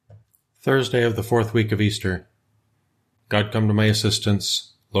Thursday of the fourth week of Easter. God, come to my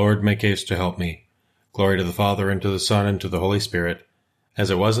assistance. Lord, make haste to help me. Glory to the Father, and to the Son, and to the Holy Spirit,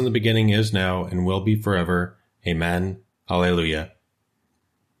 as it was in the beginning, is now, and will be forever. Amen. Alleluia.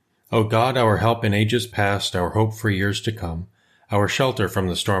 O God, our help in ages past, our hope for years to come, our shelter from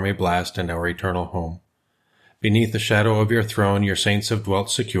the stormy blast, and our eternal home. Beneath the shadow of your throne your saints have dwelt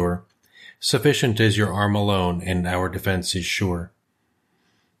secure. Sufficient is your arm alone, and our defense is sure.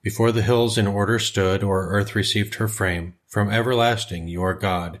 Before the hills in order stood, or earth received her frame, from everlasting you are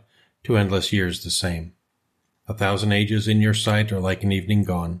God, to endless years the same. 1,000 ages in your sight are like an evening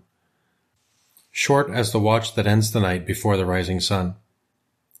gone, short as the watch that ends the night before the rising sun.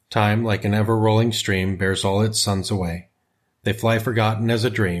 Time, like an ever-rolling stream, bears all its sons away. They fly forgotten as a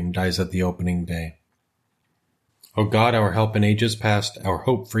dream dies at the opening day. O God, our help in ages past, our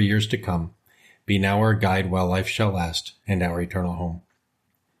hope for years to come, be now our guide while life shall last, and our eternal home.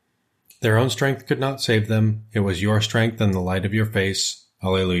 Their own strength could not save them. It was your strength and the light of your face.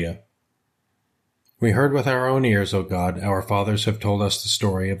 Alleluia. We heard with our own ears, O God, our fathers have told us the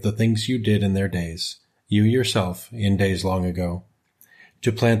story of the things you did in their days, you yourself, in days long ago.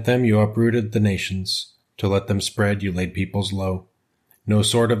 To plant them you uprooted the nations. To let them spread you laid peoples low. No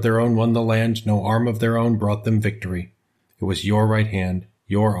sword of their own won the land, no arm of their own brought them victory. It was your right hand,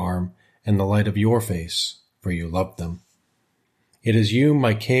 your arm, and the light of your face, for you loved them. It is you,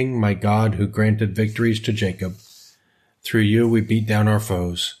 my King, my God, who granted victories to Jacob. Through you we beat down our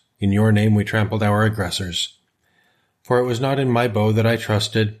foes. In your name we trampled our aggressors. For it was not in my bow that I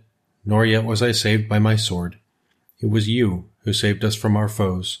trusted, nor yet was I saved by my sword. It was you who saved us from our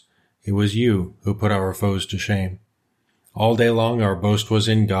foes. It was you who put our foes to shame. All day long our boast was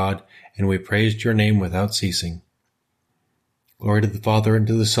in God, and we praised your name without ceasing. Glory to the Father, and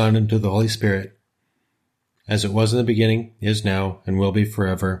to the Son, and to the Holy Spirit, as it was in the beginning, is now, and will be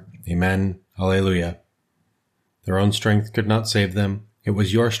forever. Amen. Alleluia. Their own strength could not save them. It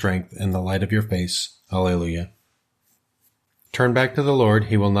was your strength and the light of your face. Alleluia. Turn back to the Lord.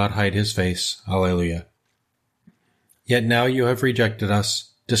 He will not hide his face. Alleluia. Yet now you have rejected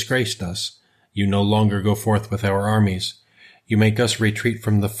us, disgraced us. You no longer go forth with our armies. You make us retreat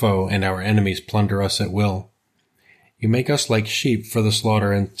from the foe, and our enemies plunder us at will. You make us like sheep for the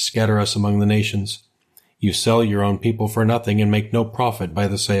slaughter, and scatter us among the nations. You sell your own people for nothing and make no profit by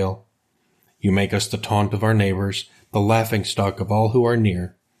the sale. You make us the taunt of our neighbors, the laughingstock of all who are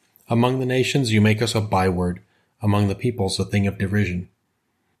near. Among the nations you make us a byword, among the peoples a thing of derision.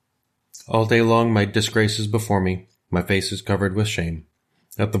 All day long my disgrace is before me, my face is covered with shame,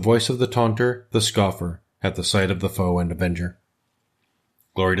 at the voice of the taunter, the scoffer, at the sight of the foe and avenger.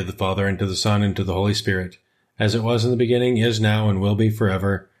 Glory to the Father, and to the Son, and to the Holy Spirit, as it was in the beginning, is now, and will be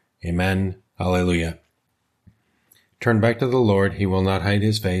forever. Amen. Alleluia. Turn back to the Lord, he will not hide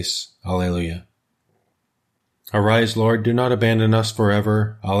his face. Alleluia. Arise, Lord, do not abandon us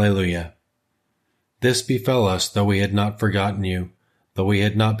forever. Alleluia. This befell us, though we had not forgotten you, though we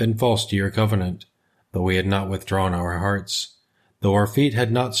had not been false to your covenant, though we had not withdrawn our hearts, though our feet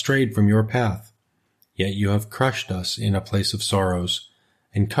had not strayed from your path. Yet you have crushed us in a place of sorrows,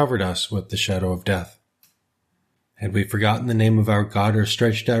 and covered us with the shadow of death. Had we forgotten the name of our God, or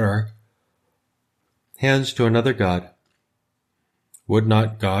stretched out our hands to another god? Would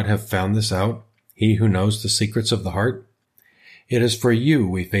not God have found this out, he who knows the secrets of the heart? It is for you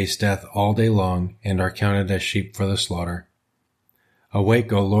we face death all day long, and are counted as sheep for the slaughter.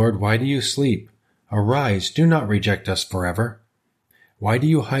 Awake, O Lord, why do you sleep? Arise, do not reject us forever. Why do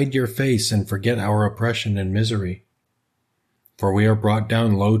you hide your face and forget our oppression and misery? For we are brought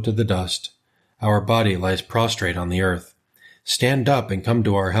down low to the dust. Our body lies prostrate on the earth. Stand up and come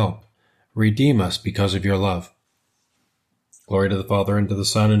to our help. Redeem us because of your love. Glory to the Father, and to the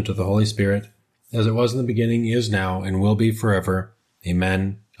Son, and to the Holy Spirit, as it was in the beginning, is now, and will be forever.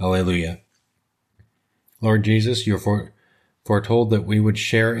 Amen. Alleluia. Lord Jesus, you foretold that we would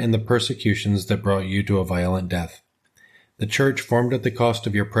share in the persecutions that brought you to a violent death. The Church, formed at the cost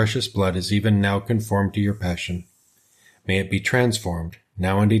of your precious blood, is even now conformed to your passion. May it be transformed,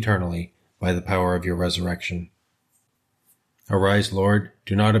 now and eternally, by the power of your resurrection. Arise, Lord,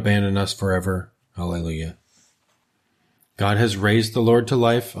 do not abandon us forever. Alleluia. God has raised the Lord to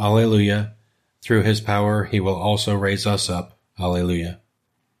life. Alleluia. Through his power he will also raise us up. Alleluia.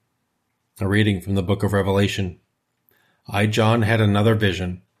 A reading from the book of Revelation. I, John, had another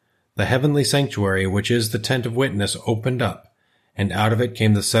vision. The heavenly sanctuary, which is the tent of witness, opened up, and out of it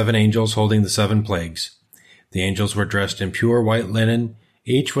came the 7 angels holding the 7 plagues. The angels were dressed in pure white linen,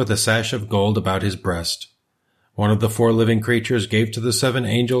 each with a sash of gold about his breast. One of the 4 living creatures gave to the 7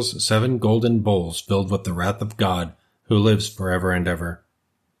 angels 7 golden bowls filled with the wrath of God, who lives forever and ever.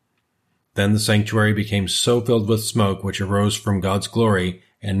 Then the sanctuary became so filled with smoke which arose from God's glory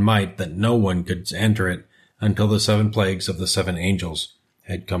and might that no one could enter it until the 7 plagues of the 7 angels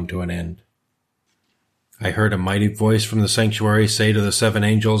had come to an end. I heard a mighty voice from the sanctuary say to the 7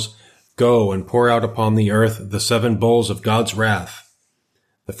 angels, "Go and pour out upon the earth the 7 bowls of God's wrath."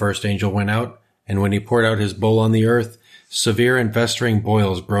 The first angel went out, and when he poured out his bowl on the earth, severe and festering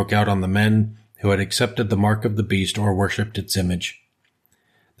boils broke out on the men who had accepted the mark of the beast or worshipped its image.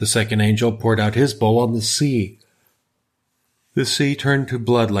 The second angel poured out his bowl on the sea. The sea turned to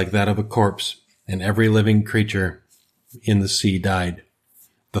blood like that of a corpse, and every living creature in the sea died.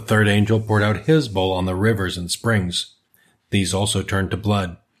 The third angel poured out his bowl on the rivers and springs. These also turned to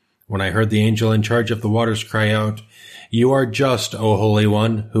blood. When I heard the angel in charge of the waters cry out, "You are just, O Holy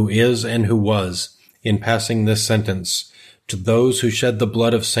One, who is and who was, in passing this sentence. To those who shed the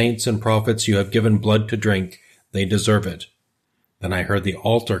blood of saints and prophets you have given blood to drink. They deserve it." Then I heard the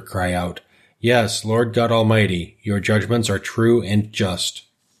altar cry out, "Yes, Lord God Almighty, your judgments are true and just."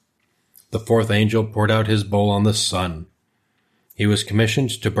 The fourth angel poured out his bowl on the sun. He was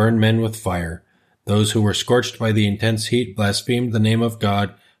commissioned to burn men with fire. Those who were scorched by the intense heat blasphemed the name of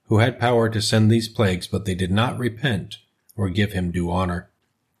God, who had power to send these plagues, but they did not repent or give him due honor.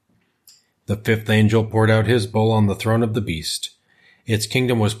 The fifth angel poured out his bowl on the throne of the beast. Its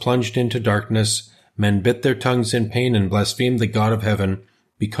kingdom was plunged into darkness. Men bit their tongues in pain and blasphemed the God of heaven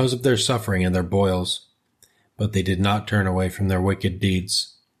because of their suffering and their boils. But they did not turn away from their wicked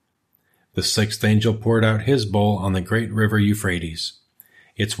deeds. The sixth angel poured out his bowl on the great river Euphrates.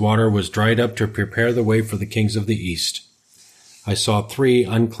 Its water was dried up to prepare the way for the kings of the east. I saw 3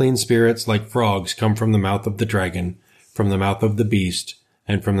 unclean spirits like frogs come from the mouth of the dragon, from the mouth of the beast,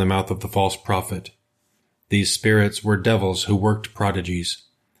 and from the mouth of the false prophet. These spirits were devils who worked prodigies.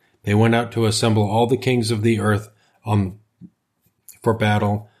 They went out to assemble all the kings of the earth for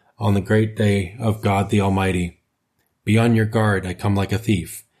battle on the great day of God the Almighty. Be on your guard, I come like a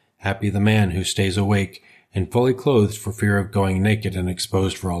thief. Happy the man who stays awake and fully clothed for fear of going naked and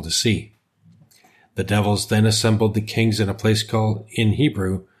exposed for all to see. The devils then assembled the kings in a place in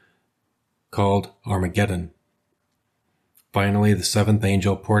Hebrew called Armageddon. Finally, the 7th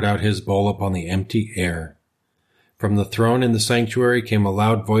angel poured out his bowl upon the empty air. From the throne in the sanctuary came a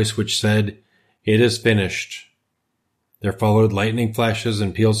loud voice which said, "It is finished." There followed lightning flashes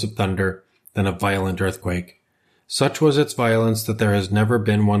and peals of thunder, then a violent earthquake. Such was its violence that there has never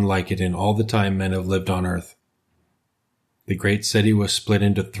been one like it in all the time men have lived on earth. The great city was split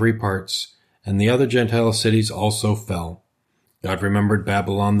into 3 parts, and the other Gentile cities also fell. God remembered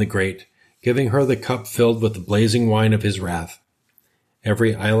Babylon the Great, giving her the cup filled with the blazing wine of his wrath.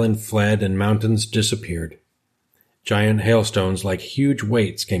 Every island fled and mountains disappeared. Giant hailstones like huge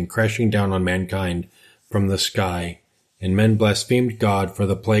weights came crashing down on mankind from the sky, and men blasphemed God for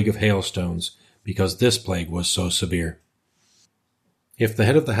the plague of hailstones, because this plague was so severe. If the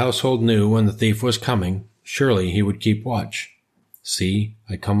head of the household knew when the thief was coming, surely he would keep watch. "See,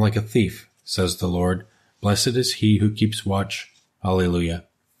 I come like a thief," says the Lord. "Blessed is he who keeps watch." Alleluia.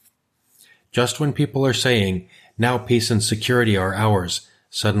 Just when people are saying, "Now peace and security are ours,"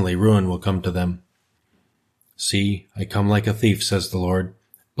 suddenly ruin will come to them. "See, I come like a thief," says the Lord.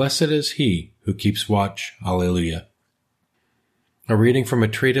 "Blessed is he who keeps watch." Alleluia. A reading from a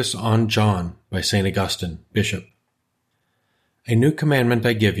treatise on John by St. Augustine, Bishop. A new commandment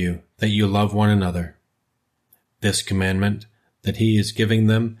I give you, that you love one another. This commandment that he is giving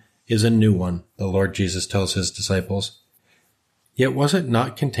them is a new one, the Lord Jesus tells his disciples. Yet was it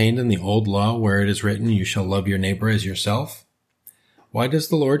not contained in the old law where it is written, "You shall love your neighbor as yourself"? Why does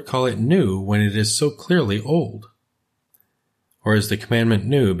the Lord call it new when it is so clearly old? Or is the commandment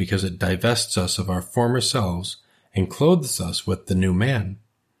new because it divests us of our former selves and clothes us with the new man?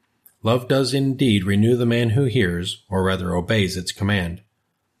 Love does indeed renew the man who hears, or rather obeys its command.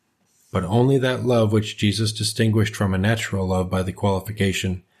 But only that love which Jesus distinguished from a natural love by the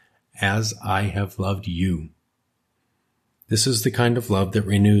qualification, "As I have loved you." This is the kind of love that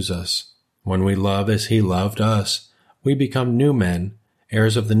renews us. When we love as he loved us, we become new men,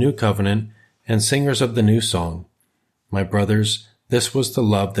 heirs of the new covenant, and singers of the new song. My brothers, this was the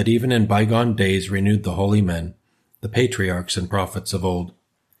love that even in bygone days renewed the holy men, the patriarchs and prophets of old.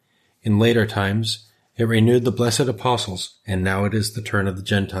 In later times, it renewed the blessed apostles, and now it is the turn of the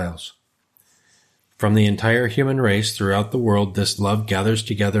Gentiles. From the entire human race throughout the world, this love gathers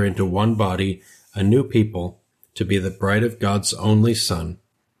together into one body, a new people, to be the bride of God's only Son.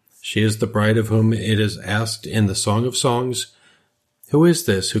 She is the bride of whom it is asked in the Song of Songs, "Who is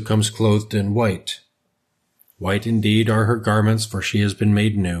this who comes clothed in white?" White indeed are her garments, for she has been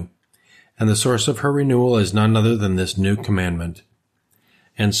made new, and the source of her renewal is none other than this new commandment.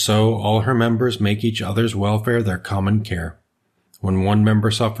 and so all her members make each other's welfare their common care. When one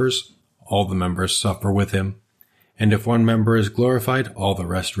member suffers, all the members suffer with him, and if one member is glorified, all the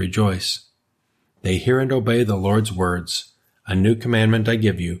rest rejoice. They hear and obey the Lord's words. A new commandment I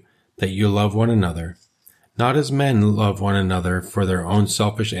give you, that you love one another, not as men love one another for their own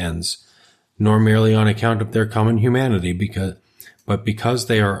selfish ends, nor merely on account of their common humanity, but because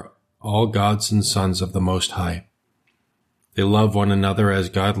they are all gods and sons of the Most High. They love one another as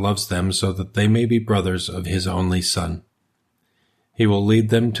God loves them, so that they may be brothers of his only Son. He will lead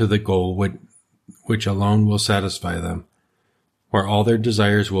them to the goal which alone will satisfy them, where all their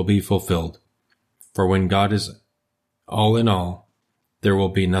desires will be fulfilled. For when God is all in all, there will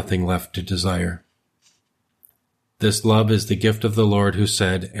be nothing left to desire. This love is the gift of the Lord, who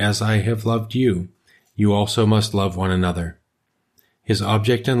said, "As I have loved you, you also must love one another." His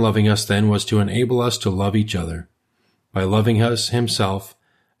object in loving us then was to enable us to love each other. By loving us himself,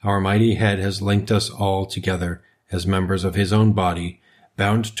 our mighty head has linked us all together as members of his own body,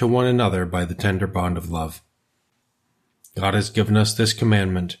 bound to one another by the tender bond of love. God has given us this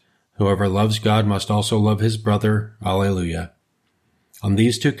commandment: whoever loves God must also love his brother. Alleluia. On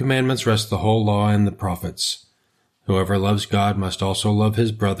these two commandments rest the whole law and the prophets. Whoever loves God must also love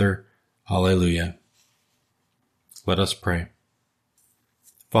his brother. Alleluia. Let us pray.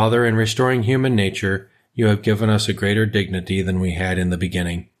 Father, in restoring human nature, you have given us a greater dignity than we had in the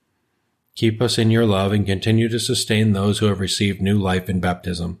beginning. Keep us in your love and continue to sustain those who have received new life in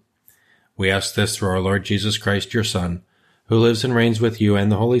baptism. We ask this through our Lord Jesus Christ, your Son, who lives and reigns with you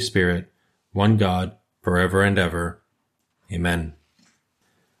and the Holy Spirit, one God, forever and ever. Amen.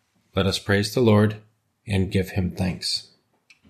 Let us praise the Lord and give him thanks.